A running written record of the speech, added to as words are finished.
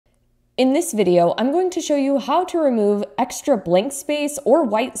In this video, I'm going to show you how to remove extra blank space or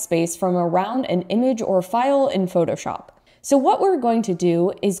white space from around an image or file in Photoshop. So what we're going to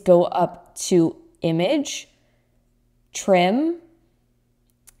do is go up to Image, Trim,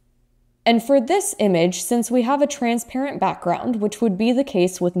 and for this image, since we have a transparent background, which would be the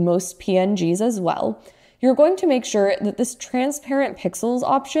case with most PNGs as well, you're going to make sure that this transparent pixels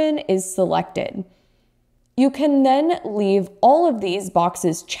option is selected. You can then leave all of these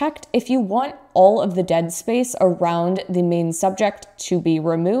boxes checked if you want all of the dead space around the main subject to be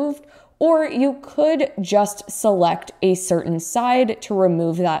removed, or you could just select a certain side to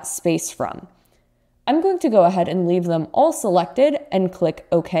remove that space from. I'm going to go ahead and leave them all selected and click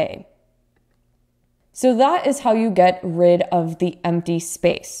OK. So that is how you get rid of the empty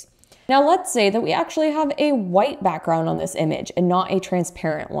space. Now let's say that we actually have a white background on this image and not a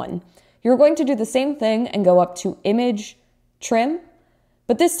transparent one. You're going to do the same thing and go up to Image, Trim,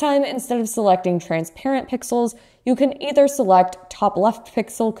 but this time instead of selecting transparent pixels, you can either select top left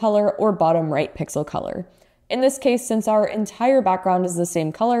pixel color or bottom right pixel color. In this case, since our entire background is the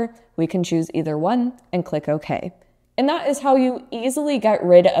same color, we can choose either one and click OK. And that is how you easily get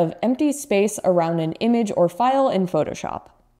rid of empty space around an image or file in Photoshop.